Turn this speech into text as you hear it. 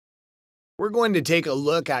We're going to take a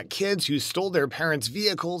look at kids who stole their parents'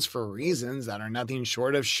 vehicles for reasons that are nothing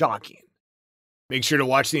short of shocking. Make sure to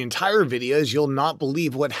watch the entire video as you'll not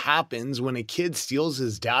believe what happens when a kid steals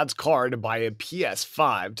his dad's car to buy a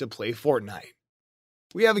PS5 to play Fortnite.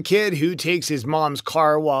 We have a kid who takes his mom's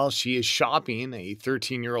car while she is shopping. A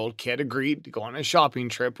 13-year-old kid agreed to go on a shopping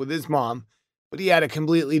trip with his mom, but he had a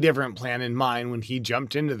completely different plan in mind when he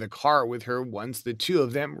jumped into the car with her once the two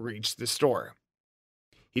of them reached the store.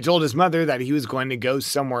 He told his mother that he was going to go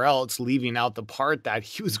somewhere else, leaving out the part that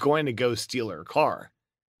he was going to go steal her car.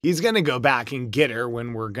 He's going to go back and get her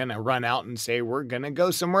when we're going to run out and say we're going to go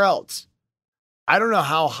somewhere else. I don't know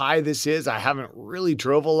how high this is. I haven't really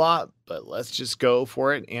drove a lot, but let's just go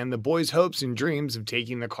for it. And the boy's hopes and dreams of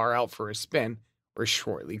taking the car out for a spin were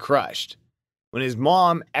shortly crushed. When his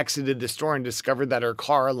mom exited the store and discovered that her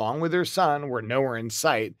car, along with her son, were nowhere in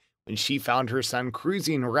sight, when she found her son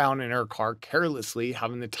cruising around in her car carelessly,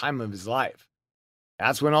 having the time of his life.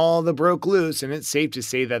 That's when all the broke loose, and it's safe to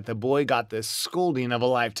say that the boy got the scolding of a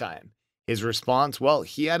lifetime. His response, well,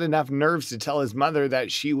 he had enough nerves to tell his mother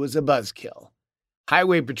that she was a buzzkill.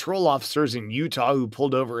 Highway patrol officers in Utah who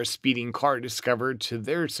pulled over a speeding car discovered, to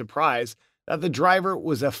their surprise, that the driver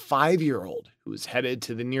was a 5-year-old who was headed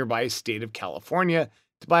to the nearby state of California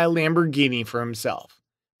to buy a Lamborghini for himself.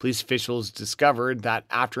 Police officials discovered that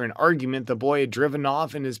after an argument, the boy had driven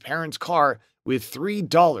off in his parents' car with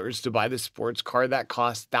 $3 to buy the sports car that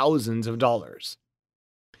cost thousands of dollars.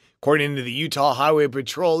 According to the Utah Highway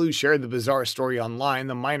Patrol, who shared the bizarre story online,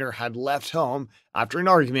 the minor had left home after an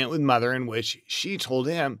argument with mother in which she told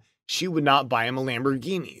him she would not buy him a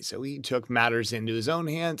Lamborghini, so he took matters into his own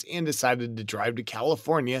hands and decided to drive to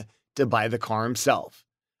California to buy the car himself.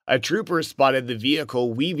 A trooper spotted the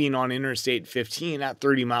vehicle weaving on Interstate 15 at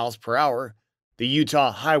 30 miles per hour, the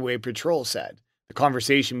Utah Highway Patrol said. The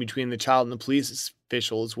conversation between the child and the police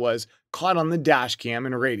officials was caught on the dash cam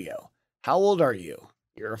and radio. "How old are you?"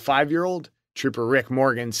 "You're a 5-year-old? Trooper Rick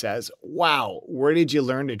Morgan says, "Wow, where did you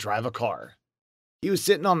learn to drive a car?" He was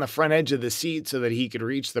sitting on the front edge of the seat so that he could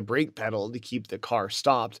reach the brake pedal to keep the car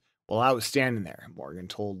stopped while I was standing there, Morgan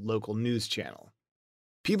told local news channel.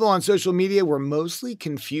 People on social media were mostly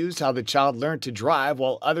confused how the child learned to drive,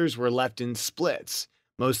 while others were left in splits.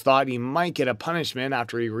 Most thought he might get a punishment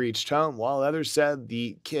after he reached home, while others said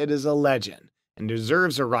the kid is a legend and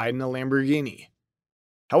deserves a ride in a Lamborghini.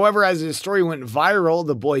 However, as his story went viral,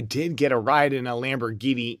 the boy did get a ride in a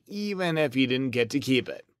Lamborghini, even if he didn't get to keep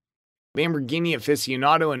it. Lamborghini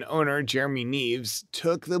aficionado and owner Jeremy Neves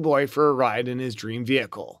took the boy for a ride in his dream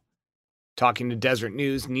vehicle. Talking to Desert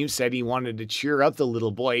News, Neves said he wanted to cheer up the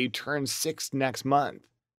little boy who turns 6 next month.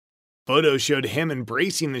 Photos showed him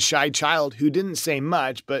embracing the shy child who didn't say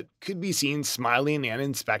much but could be seen smiling and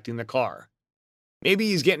inspecting the car. Maybe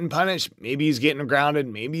he's getting punished, maybe he's getting grounded,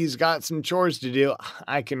 maybe he's got some chores to do.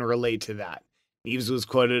 I can relate to that. Neves was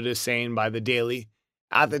quoted as saying by The Daily,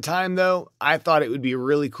 "At the time, though, I thought it would be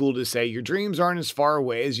really cool to say your dreams aren't as far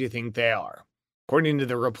away as you think they are." According to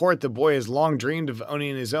the report, the boy has long dreamed of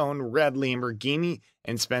owning his own red Lamborghini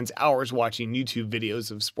and spends hours watching YouTube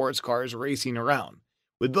videos of sports cars racing around.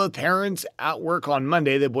 With both parents at work on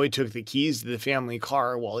Monday, the boy took the keys to the family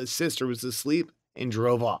car while his sister was asleep and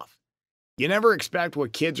drove off. You never expect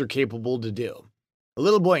what kids are capable to do. A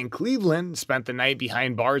little boy in Cleveland spent the night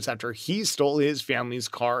behind bars after he stole his family's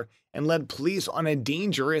car and led police on a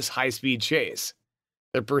dangerous high-speed chase.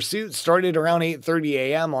 The pursuit started around 8:30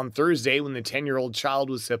 a.m. on Thursday when the 10-year-old child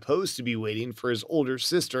was supposed to be waiting for his older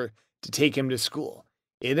sister to take him to school.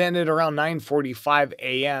 It ended around 9:45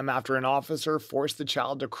 a.m. after an officer forced the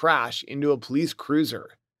child to crash into a police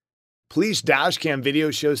cruiser. Police dashcam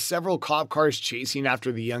video shows several cop cars chasing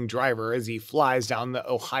after the young driver as he flies down the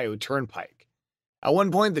Ohio Turnpike. At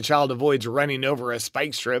one point, the child avoids running over a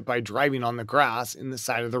spike strip by driving on the grass in the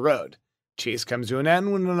side of the road. Chase comes to an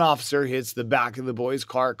end when an officer hits the back of the boy's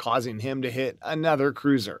car, causing him to hit another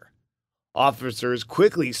cruiser. Officers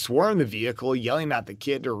quickly swarm the vehicle, yelling at the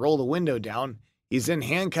kid to roll the window down. He's then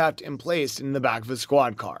handcuffed and placed in the back of a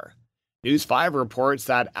squad car. News 5 reports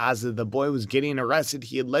that as the boy was getting arrested,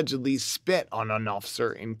 he allegedly spit on an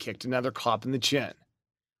officer and kicked another cop in the chin.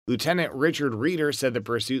 Lieutenant Richard Reeder said the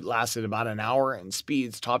pursuit lasted about an hour and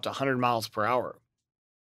speeds topped 100 miles per hour.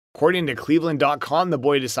 According to Cleveland.com, the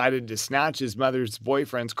boy decided to snatch his mother's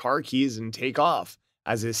boyfriend's car keys and take off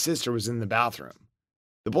as his sister was in the bathroom.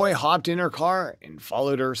 The boy hopped in her car and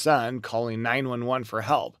followed her son, calling 911 for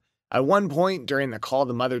help. At one point during the call,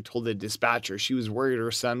 the mother told the dispatcher she was worried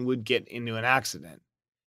her son would get into an accident.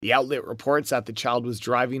 The outlet reports that the child was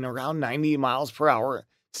driving around 90 miles per hour.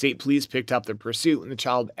 State police picked up the pursuit when the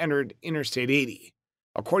child entered Interstate 80.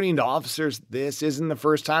 According to officers, this isn't the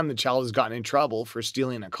first time the child has gotten in trouble for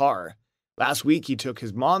stealing a car. Last week, he took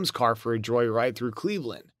his mom's car for a joyride through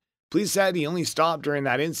Cleveland. Police said he only stopped during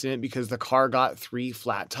that incident because the car got 3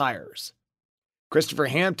 flat tires. Christopher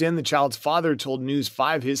Hampton, the child's father, told News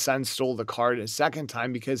 5 his son stole the car a second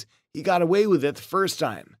time because he got away with it the first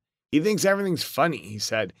time. He thinks everything's funny, he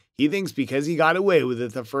said. He thinks because he got away with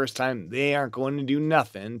it the first time, they aren't going to do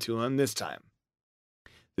nothing to him this time.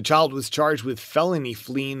 The child was charged with felony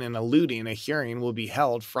fleeing and eluding. A hearing will be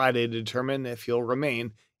held Friday to determine if he'll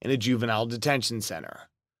remain in a juvenile detention center.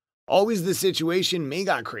 Always the situation may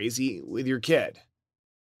got crazy with your kid.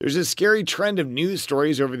 There's a scary trend of news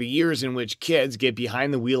stories over the years in which kids get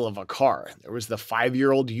behind the wheel of a car. There was the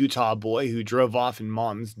 5-year-old Utah boy who drove off in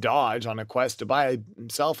mom's Dodge on a quest to buy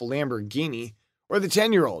himself a Lamborghini, or the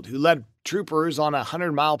 10-year-old who led troopers on a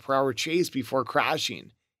 100-mile-per-hour chase before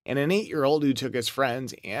crashing, and an 8-year-old who took his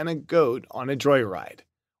friends and a goat on a joyride,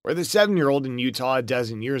 or the 7-year-old in Utah a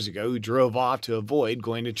dozen years ago who drove off to avoid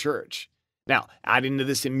going to church. Now, adding to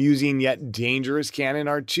this amusing yet dangerous canon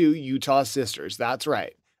are 2 Utah sisters. That's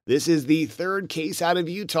right. This is the 3rd case out of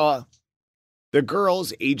Utah. The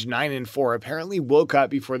girls, aged 9 and 4, apparently woke up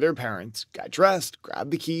before their parents, got dressed, grabbed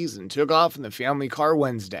the keys, and took off in the family car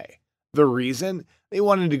Wednesday. The reason? They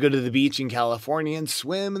wanted to go to the beach in California and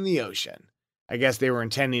swim in the ocean. I guess they were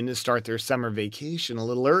intending to start their summer vacation a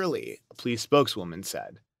little early, a police spokeswoman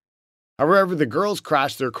said. However, the girls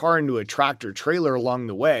crashed their car into a tractor trailer along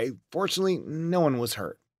the way. Fortunately, no one was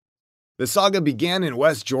hurt. The saga began in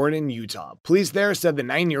West Jordan, Utah. Police there said the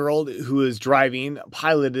 9-year-old who was driving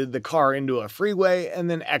piloted the car into a freeway and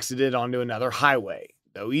then exited onto another highway.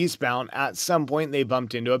 Though eastbound, at some point they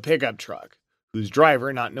bumped into a pickup truck, whose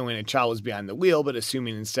driver, not knowing a child was behind the wheel but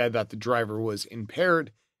assuming instead that the driver was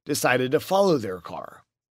impaired, decided to follow their car.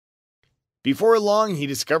 Before long, he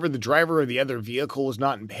discovered the driver of the other vehicle was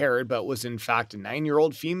not impaired but was in fact a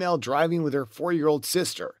 9-year-old female driving with her 4-year-old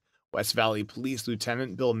sister. West Valley Police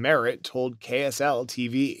Lieutenant Bill Merritt told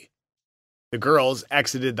KSL-TV. The girls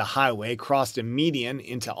exited the highway, crossed a median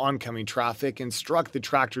into oncoming traffic, and struck the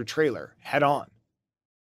tractor trailer head-on.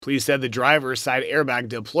 Police said the driver's side airbag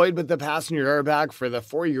deployed, but the passenger airbag for the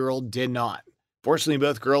 4-year-old did not. Fortunately,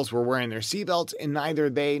 both girls were wearing their seatbelts, and neither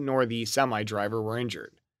they nor the semi-driver were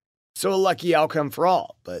injured. So a lucky outcome for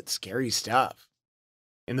all, but scary stuff.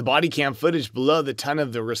 In the body cam footage below, the tone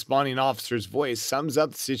of the responding officer's voice sums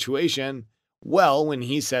up the situation well when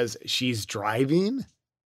he says, "She's driving?"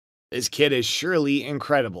 This kid is surely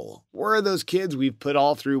incredible. Where are those kids we've put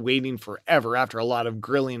all through waiting forever after a lot of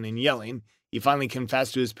grilling and yelling? He finally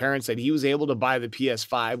confessed to his parents that he was able to buy the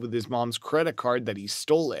PS5 with his mom's credit card, that he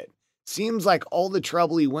stole it. Seems like all the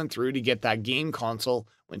trouble he went through to get that game console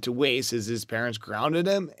went to waste as his parents grounded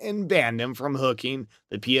him and banned him from hooking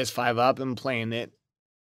the PS5 up and playing it.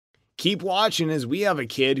 Keep watching as we have a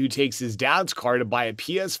kid who takes his dad's car to buy a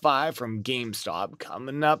PS5 from GameStop.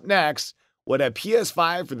 Coming up next, what a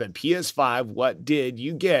PS5 for the PS5. What did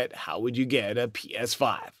you get? How would you get a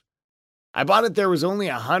PS5? I bought it. There was only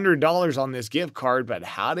 $100 on this gift card, but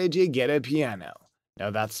how did you get a piano? Now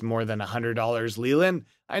that's more than $100, Leland.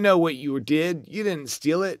 I know what you did. You didn't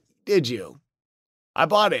steal it, did you? I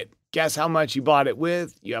bought it. Guess how much you bought it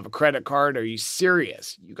with? You have a credit card. Are you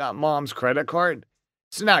serious? You got mom's credit card?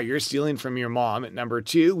 So now you're stealing from your mom. At number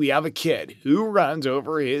 2, we have a kid who runs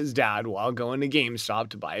over his dad while going to GameStop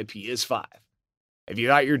to buy a PS5. If you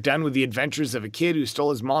thought you're done with the adventures of a kid who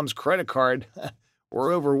stole his mom's credit card,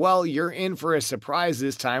 or over, well, you're in for a surprise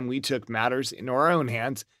this time. We took matters into our own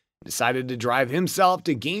hands and decided to drive himself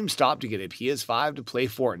to GameStop to get a PS5 to play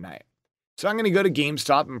Fortnite. So I'm going to go to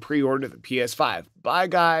GameStop and pre-order the PS5. Bye,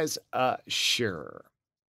 guys. Sure.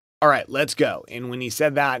 All right, let's go. And when he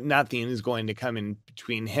said that, nothing is going to come in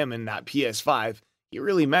between him and that PS5, he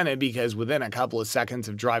really meant it, because within a couple of seconds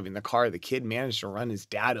of driving the car, the kid managed to run his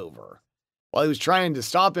dad over. While he was trying to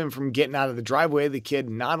stop him from getting out of the driveway, the kid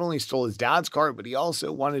not only stole his dad's car, but he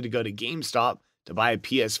also wanted to go to GameStop to buy a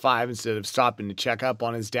PS5 instead of stopping to check up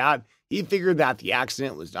on his dad. He figured that the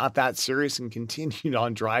accident was not that serious and continued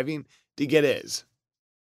on driving to get his.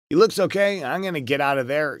 He looks okay. I'm going to get out of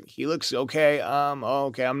there. He looks okay.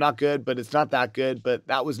 Okay, I'm not good, but it's not that good. But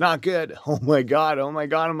that was not good. Oh my God. Oh my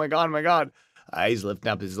God. Oh my God. Oh my God. He's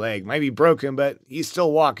lifting up his leg. Might be broken, but he's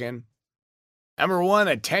still walking. Number 1,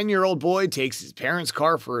 a 10-year-old boy takes his parents'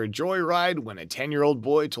 car for a joyride when a 10-year-old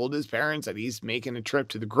boy told his parents that he's making a trip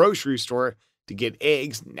to the grocery store to get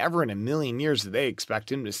eggs. Never in a million years did they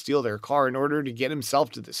expect him to steal their car in order to get himself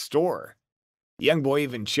to the store. The young boy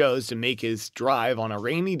even chose to make his drive on a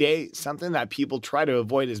rainy day, something that people try to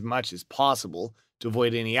avoid as much as possible to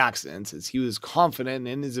avoid any accidents, as he was confident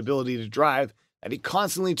in his ability to drive that he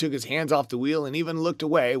constantly took his hands off the wheel and even looked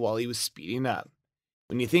away while he was speeding up.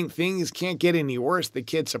 When you think things can't get any worse, the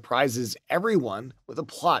kid surprises everyone with a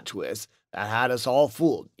plot twist that had us all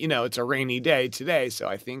fooled. It's a rainy day today, so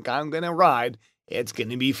I think I'm going to ride. It's going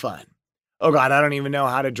to be fun. Oh God, I don't even know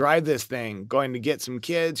how to drive this thing. Going to get some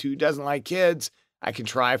kids who doesn't like kids. I can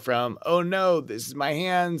try from, oh no, this is my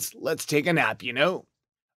hands. Let's take a nap.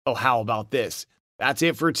 Oh, how about this? That's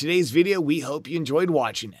it for today's video. We hope you enjoyed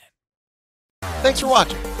watching it. Thanks for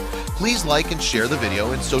watching. Please like and share the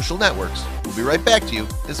video in social networks. We'll be right back to you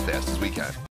as fast as we can.